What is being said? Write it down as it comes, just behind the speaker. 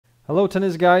Hello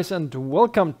tennis guys and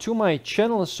welcome to my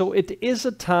channel. So it is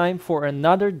a time for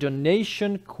another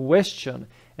donation question,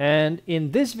 and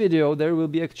in this video there will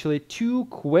be actually two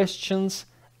questions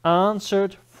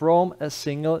answered from a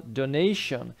single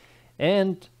donation,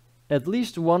 and at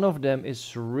least one of them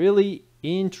is really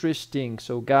interesting.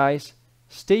 So guys,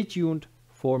 stay tuned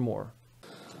for more.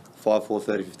 5, 4,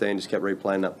 30, 15, just kept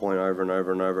replaying that point over and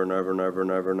over and over and over and over and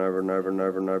over and over and over and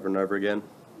over and over and over again.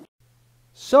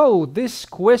 So this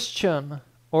question,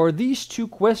 or these two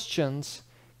questions,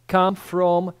 come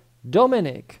from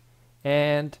Dominic,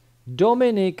 and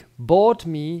Dominic bought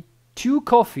me 2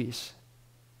 coffees.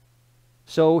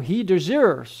 So he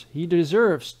deserves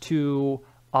to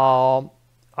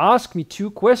ask me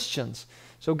 2 questions.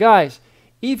 So guys,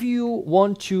 if you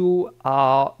want to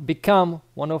become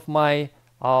one of my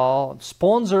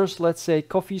sponsors, let's say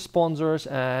coffee sponsors,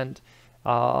 and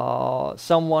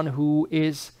someone who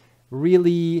is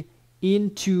really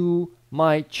into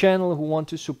my channel, who want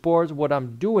to support what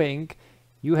I'm doing,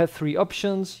 you have 3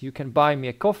 options. You can buy me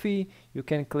a coffee, you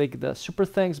can click the super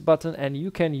thanks button, and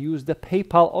you can use the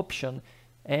PayPal option,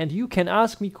 and you can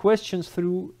ask me questions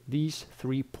through these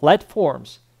 3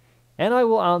 platforms and I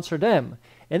will answer them,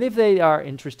 and if they are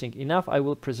interesting enough I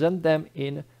will present them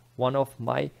in one of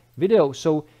my videos.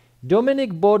 So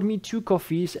Dominic bought me 2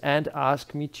 coffees and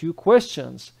asked me 2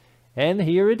 questions, and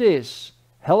here it is.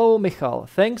 Hello Michal,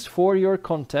 thanks for your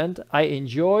content. I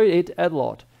enjoyed it a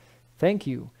lot. Thank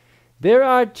you. There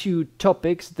are 2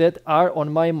 topics that are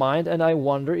on my mind and I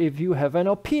wonder if you have an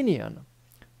opinion.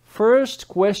 First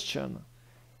question,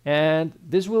 and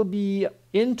this will be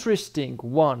interesting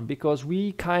one because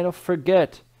we kind of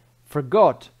forgot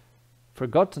about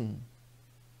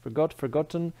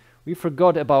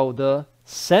the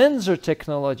sensor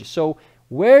technology. So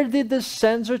where did the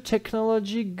sensor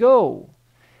technology go?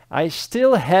 I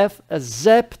still have a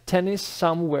Zepp tennis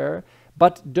somewhere,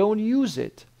 but don't use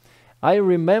it. I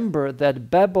remember that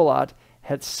Babolat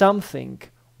had something.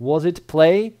 Was it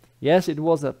play? Yes, it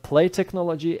was a play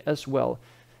technology as well.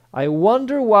 I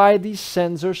wonder why these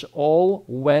sensors all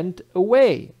went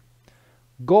away.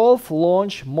 Golf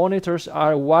launch monitors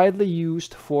are widely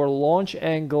used for launch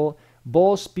angle,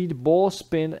 ball speed, ball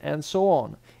spin, and so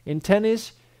on. In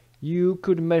tennis, you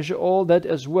could measure all that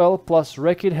as well, plus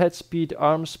racket head speed,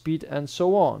 arm speed, and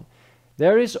so on.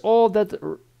 There is all that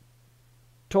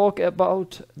talk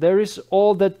about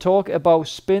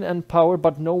spin and power,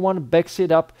 but no one backs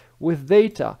it up with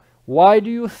data. Why do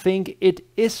you think it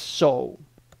is so?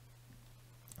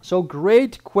 So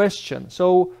great question.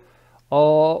 So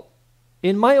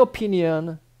in my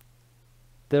opinion,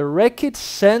 the racket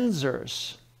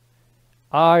sensors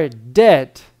are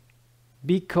dead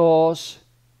because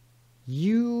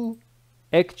you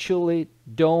actually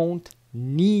don't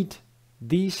need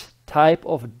this type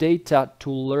of data to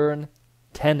learn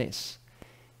tennis.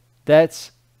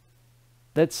 That's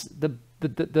the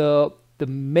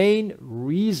main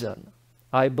reason,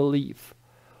 I believe.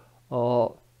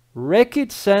 Racket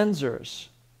sensors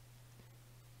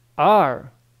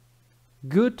are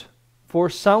good for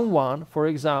someone, for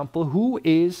example, who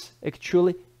is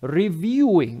actually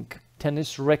reviewing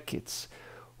tennis rackets,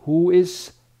 who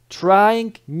is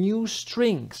trying new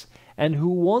strings, and who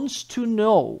wants to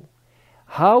know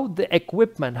how the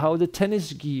equipment, how the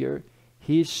tennis gear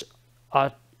he's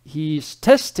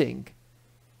testing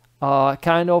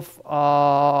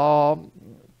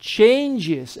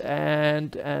changes,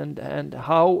 and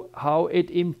how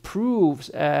it improves,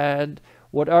 and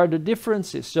what are the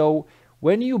differences. So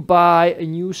when you buy a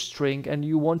new string and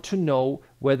you want to know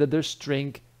whether the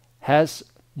string has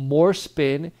more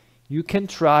spin, you can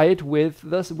try it with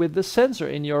the sensor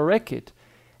in your racket,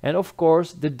 and of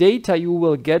course the data you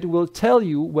will get will tell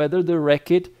you whether the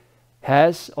racket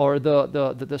has, or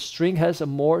the string has, a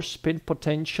more spin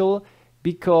potential,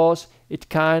 because it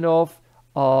kind of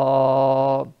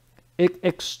it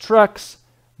extracts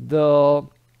the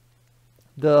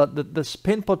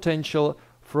spin potential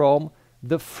from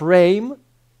the frame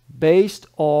based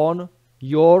on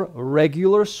your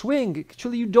regular swing.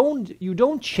 Actually, you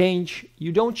don't change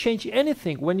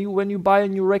anything when you buy a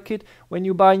new racket, when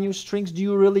you buy new strings. Do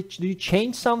you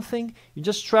change something? You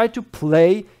just try to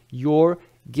play your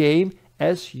game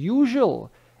as usual,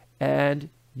 and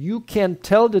you can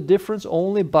tell the difference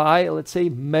only by, let's say,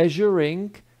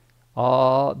 measuring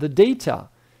the data.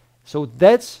 So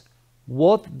that's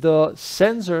what the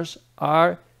sensors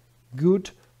are good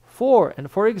for.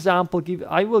 And for example,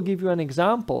 I will give you an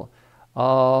example.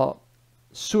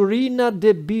 Surina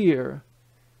de Beer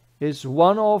is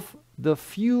one of the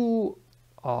few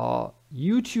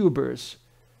YouTubers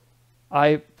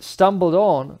I stumbled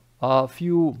on a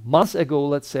few months ago,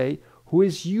 let's say, who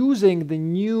is using the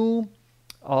new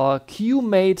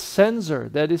CueMate sensor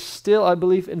that is still, I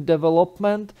believe, in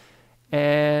development,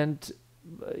 and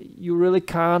you really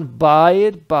can't buy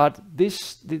it, but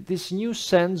this new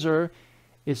sensor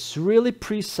is really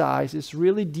precise, it's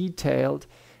really detailed,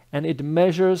 and it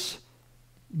measures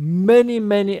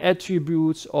many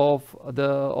attributes of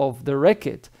the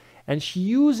racket. And she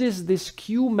uses this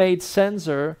CueMate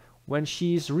sensor when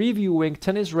she's reviewing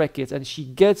tennis rackets, and she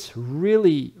gets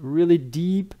really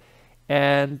deep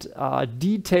and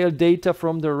detailed data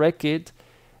from the rackets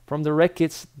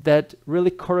that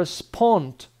really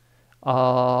correspond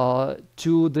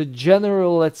to the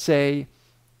general, let's say,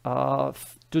 to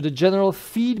the general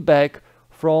feedback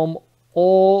from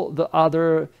all the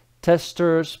other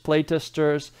testers,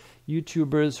 playtesters,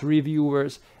 YouTubers,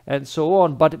 reviewers, and so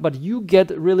on. But you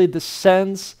get really the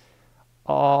sense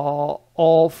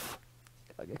of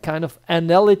a kind of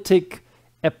analytic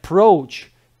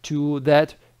approach to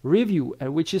that review,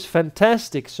 and which is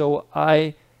fantastic. So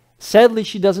sadly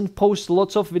she doesn't post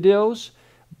lots of videos,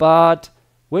 but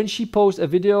when she posts a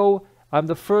video, I'm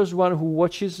the first one who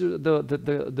watches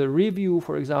the review.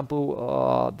 For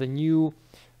example,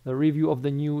 the review of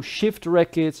the new Shift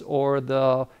rackets or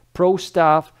the Pro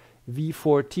Staff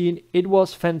V14. It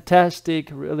was fantastic,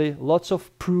 really, lots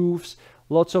of proofs,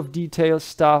 lots of detailed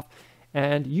stuff,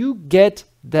 and you get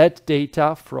that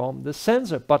data from the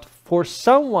sensor. But for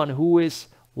someone who is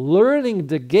learning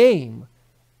the game,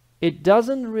 it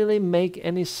doesn't really make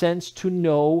any sense to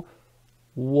know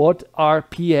what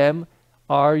RPM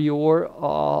are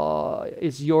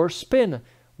is your spin,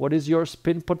 what is your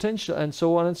spin potential, and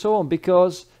so on,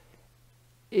 because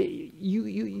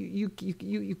you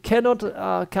cannot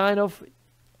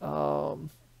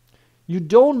you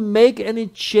don't make any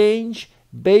change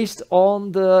based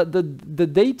on the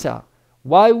data.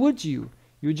 Why would you?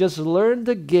 You just learn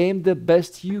the game the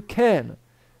best you can,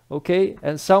 okay?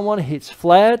 And someone hits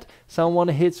flat, someone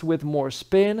hits with more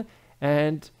spin,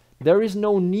 and there is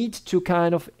no need to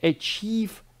kind of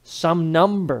achieve some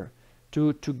number,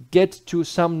 to get to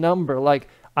some number. Like,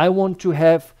 I want to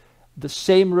have the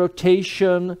same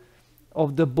rotation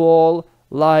of the ball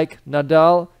like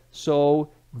Nadal,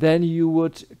 so then you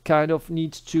would kind of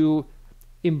need to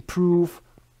improve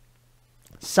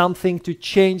something, to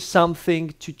change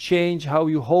something, to change how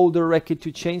you hold the racket,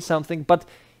 to change something. But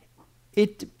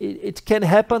it can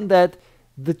happen that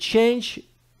the change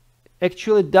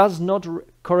actually does not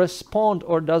correspond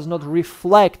or does not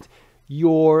reflect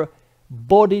your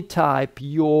body type,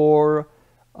 your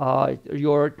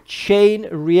chain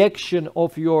reaction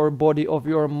of your body, of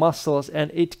your muscles,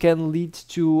 and it can lead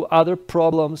to other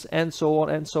problems, and so on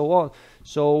and so on.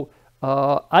 So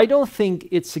I don't think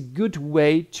it's a good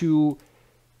way to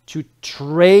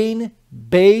train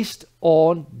based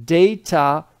on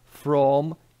data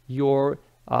from your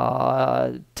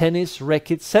tennis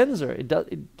racket sensor.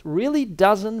 It really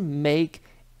doesn't make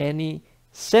any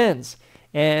sense.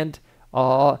 And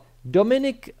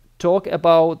Dominic talked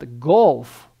about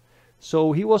golf.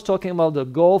 So he was talking about the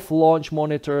golf launch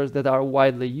monitors that are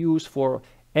widely used for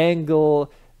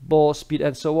angle, ball speed,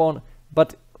 and so on.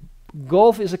 But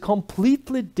golf is a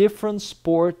completely different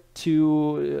sport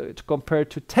to compare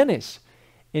to tennis.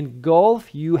 In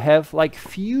golf, you have like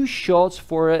few shots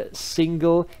for a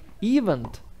single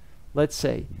event, let's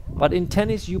say. But in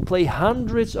tennis, you play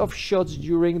hundreds of shots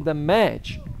during the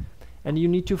match, and you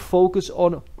need to focus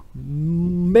on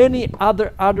many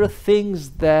other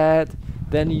things than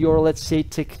your, let's say,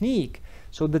 technique.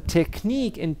 So the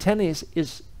technique in tennis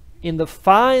is in the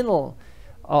final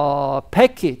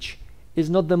package is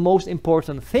not the most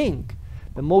important thing.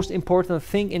 The most important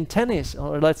thing in tennis,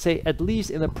 or let's say at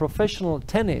least in a professional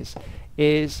tennis,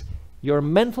 is your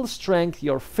mental strength,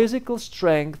 your physical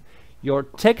strength, your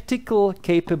tactical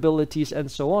capabilities, and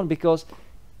so on. Because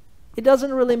it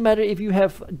doesn't really matter if you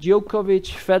have Djokovic,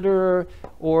 Federer,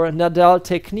 or Nadal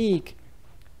technique.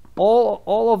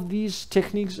 All of these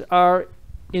techniques are,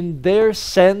 in their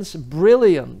sense,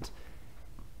 brilliant.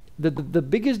 The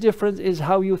biggest difference is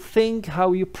how you think,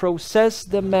 how you process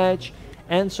the match,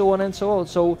 and so on and so on.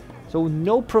 So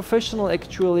no professional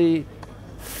actually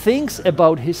thinks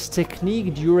about his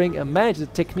technique during a match. The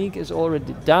technique is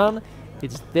already done,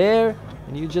 it's there,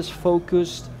 and you just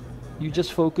focus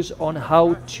on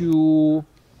how to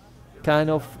kind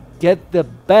of get the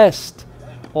best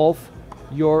of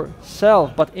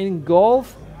yourself. But in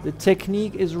golf, the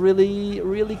technique is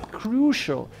really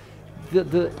crucial.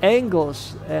 The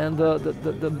angles and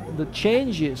the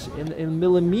changes in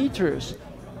millimeters,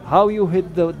 how you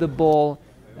hit the ball,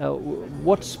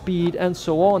 what speed and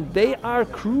so on, they are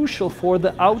crucial for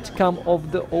the outcome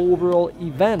of the overall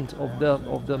event, of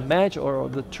the match or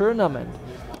of the tournament.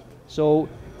 So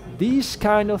these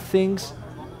kind of things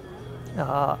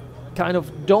kind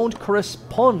of don't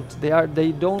correspond.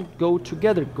 They don't go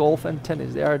together. Golf and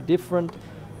tennis, they are different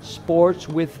sports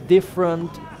with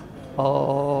different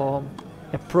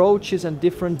approaches and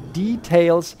different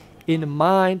details in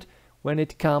mind when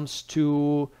it comes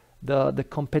to the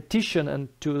competition and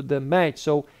to the match.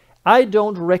 So I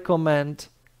don't recommend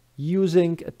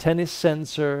using a tennis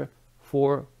sensor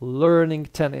for learning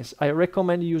tennis. I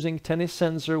recommend using tennis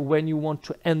sensor when you want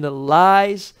to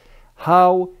analyze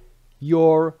how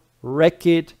your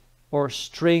racket or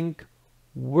string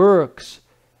works.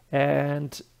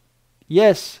 And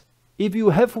yes, if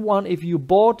you have one, if you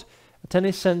bought a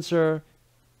tennis sensor,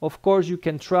 of course you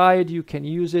can try it, you can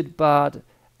use it, but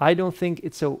I don't think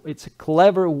it's a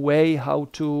clever way how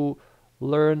to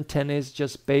learn tennis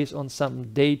just based on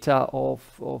some data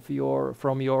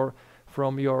from your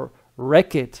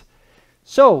racket.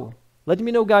 So let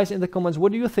me know, guys, in the comments,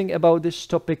 what do you think about this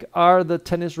topic? Are the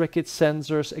tennis racket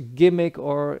sensors a gimmick,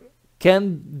 or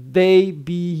can they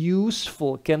be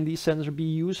useful? Can these sensors be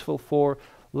useful for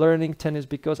learning tennis?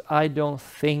 Because I don't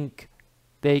think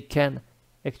they can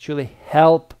actually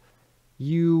help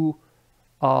you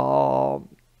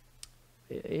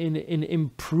in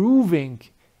improving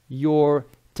your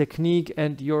technique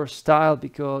and your style,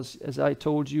 because as I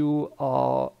told you,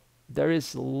 there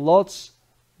is lots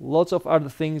of other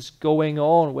things going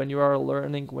on when you are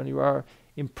learning, when you are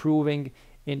improving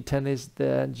in tennis,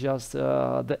 than just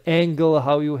the angle,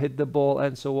 how you hit the ball,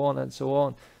 and so on and so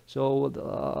on.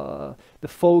 So the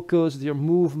focus, your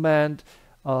movement,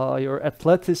 your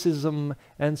athleticism,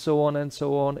 and so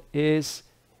on is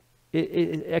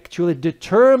it actually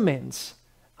determines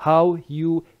how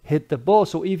you hit the ball.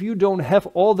 So if you don't have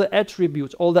all the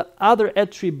attributes, all the other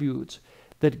attributes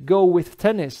that go with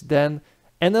tennis, then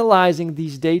analyzing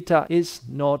these data it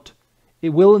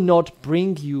will not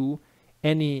bring you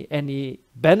any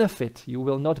benefit. You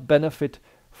will not benefit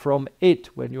from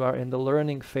it when you are in the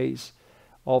learning phase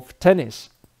of tennis.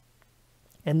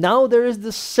 And now there is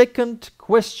the second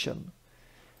question.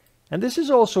 And this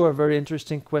is also a very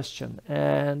interesting question.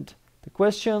 And the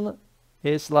question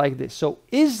is like this. So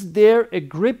is there a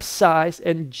grip size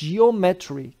and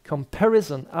geometry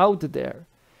comparison out there?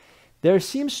 There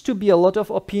seems to be a lot of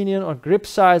opinion on grip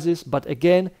sizes, but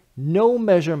again, no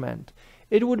measurement.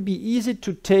 It would be easy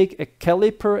to take a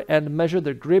caliper and measure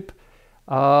the grip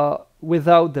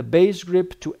without the base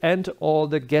grip to end all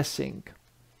the guessing.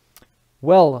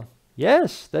 Well,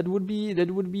 yes, that would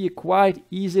be a quite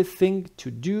easy thing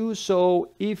to do. So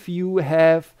if you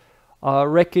have a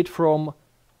racket from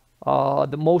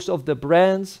the most of the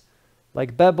brands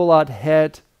like Babolat,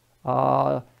 Head,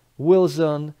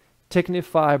 Wilson,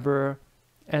 Technifiber,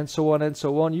 and so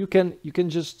on, you can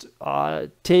just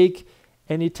take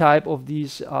any type of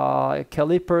these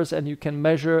calipers, and you can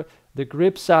measure the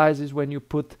grip sizes when you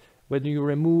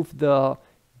remove the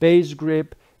base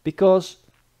grip, because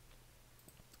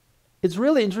it's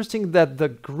really interesting that the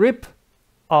grip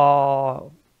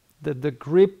the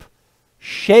grip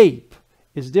shape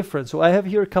is different. So I have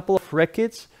here a couple of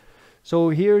rackets. So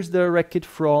here's the racket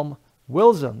from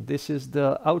Wilson. This is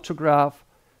the Autograph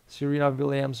Serena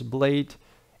Williams Blade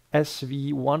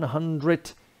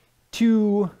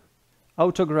SV102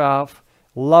 Autograph.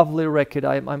 Lovely racket.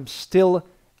 I'm still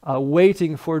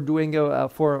waiting for doing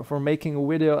for making a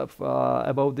video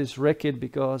about this racket,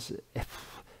 because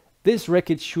this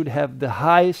racket should have the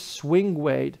highest swing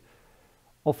weight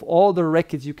of all the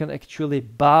rackets you can actually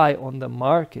buy on the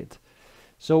market.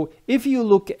 So if you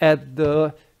look at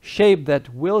the shape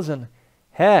that Wilson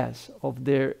has of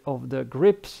the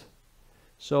grips,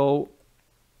 so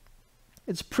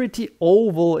it's pretty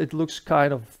oval. It looks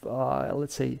kind of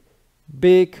let's say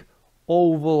big,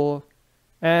 oval,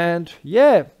 and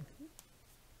yeah,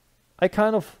 I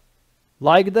kind of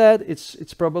like that.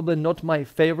 It's probably not my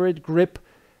favorite grip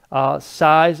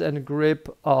size and grip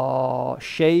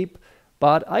shape,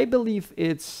 but I believe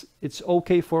it's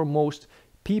okay for most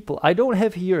people. I don't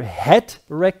have here Head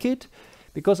racket,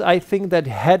 because I think that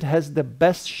Head has the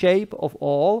best shape of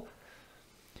all.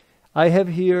 I have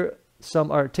here some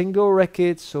Artingo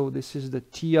rackets. So this is the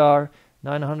TR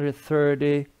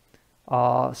 930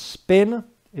 spin.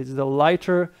 It's the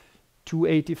lighter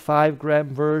 285 gram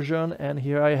version, and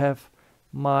here I have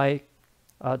my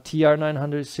TR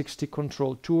 960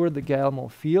 Control Tour, the Guillermo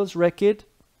Fields racket.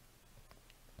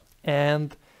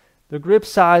 And the grip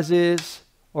sizes,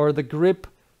 or the grip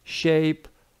shape,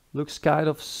 looks kind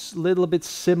of little bit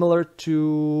similar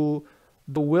to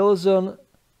the Wilson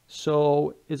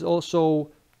so it's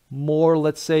also more,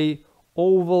 let's say,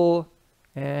 oval,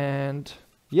 and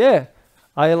yeah,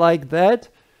 I like that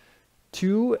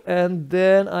too. And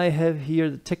then I have here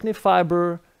the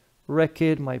Technifiber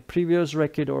racket, my previous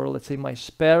racket, or let's say my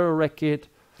spare racket.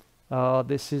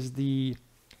 This is the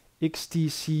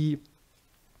XTC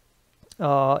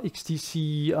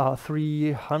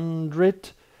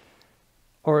 300,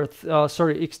 or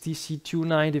sorry, XTC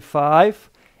 295,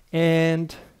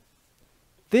 and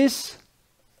this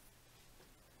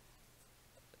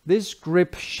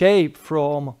grip shape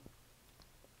from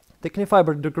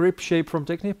Technifiber, the grip shape from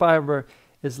Technifiber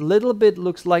is little bit,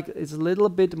 looks like it's a little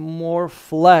bit more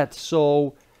flat.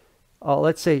 So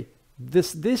let's say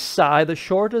this side, the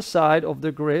shorter side of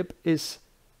the grip is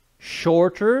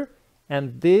shorter,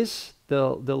 and this,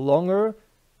 the longer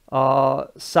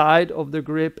side of the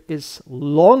grip is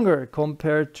longer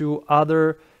compared to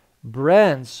other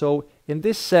brands. So in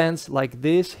this sense, like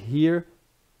this here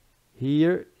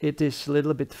it is a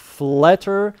little bit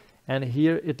flatter, and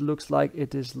here it looks like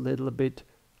it is a little bit,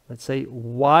 let's say,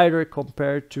 wider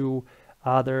compared to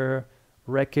other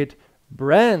racket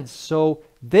brands. So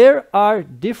there are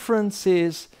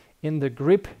differences in the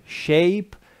grip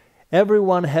shape.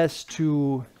 Everyone has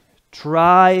to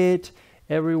try it.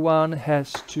 Everyone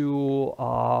has to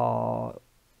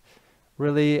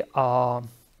really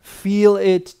feel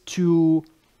it to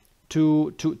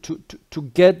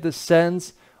get the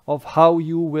sense of how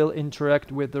you will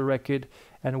interact with the racket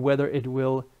and whether it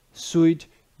will suit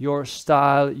your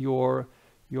style, your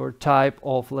type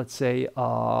of, let's say,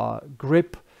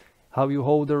 grip, how you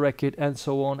hold the racket, and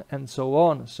so on and so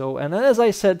on. So, and as I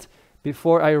said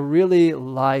before, I really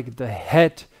like the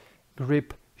head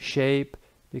grip shape,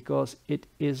 because it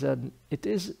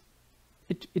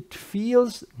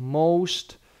feels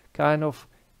most kind of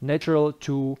natural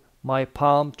to my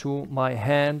palm, to my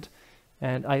hand,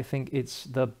 and I think it's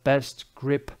the best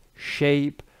grip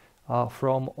shape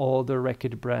from all the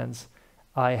racket brands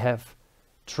I have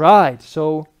tried.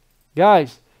 So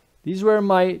guys, these were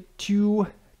my 2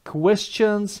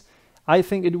 questions. I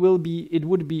think it would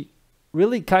be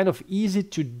really kind of easy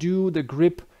to do the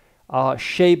grip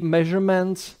shape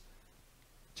measurements,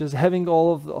 just having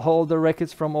all the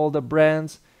rackets from all the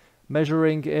brands,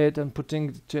 measuring it and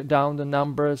putting down the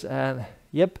numbers, and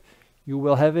yep, you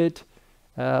will have it.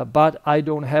 But I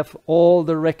don't have all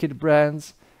the racket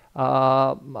brands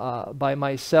by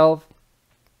myself,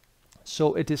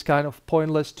 so it is kind of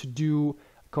pointless to do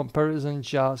comparison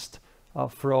just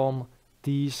from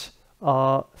these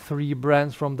 3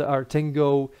 brands, from the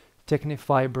Artengo,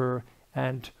 Technifiber,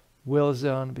 and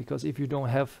Wilson, because if you don't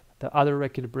have the other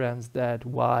racket brands, that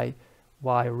why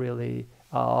really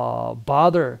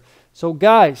bother? So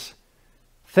guys,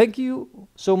 thank you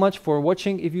so much for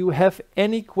watching. If you have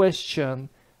any question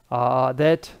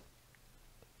that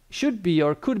should be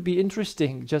or could be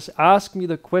interesting, just ask me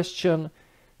the question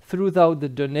throughout the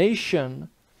donation,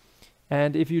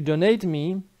 and if you donate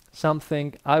me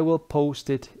something, I will post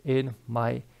it in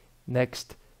my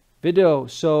next video.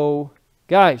 So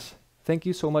guys, thank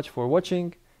you so much for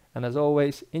watching, and as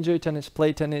always, enjoy tennis,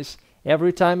 play tennis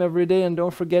every time, every day, and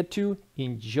don't forget to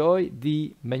enjoy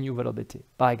the manooovrlbity.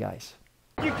 Bye guys.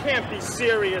 You can't be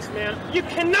serious, man. You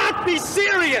cannot be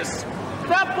serious!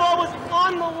 That ball was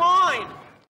on the line!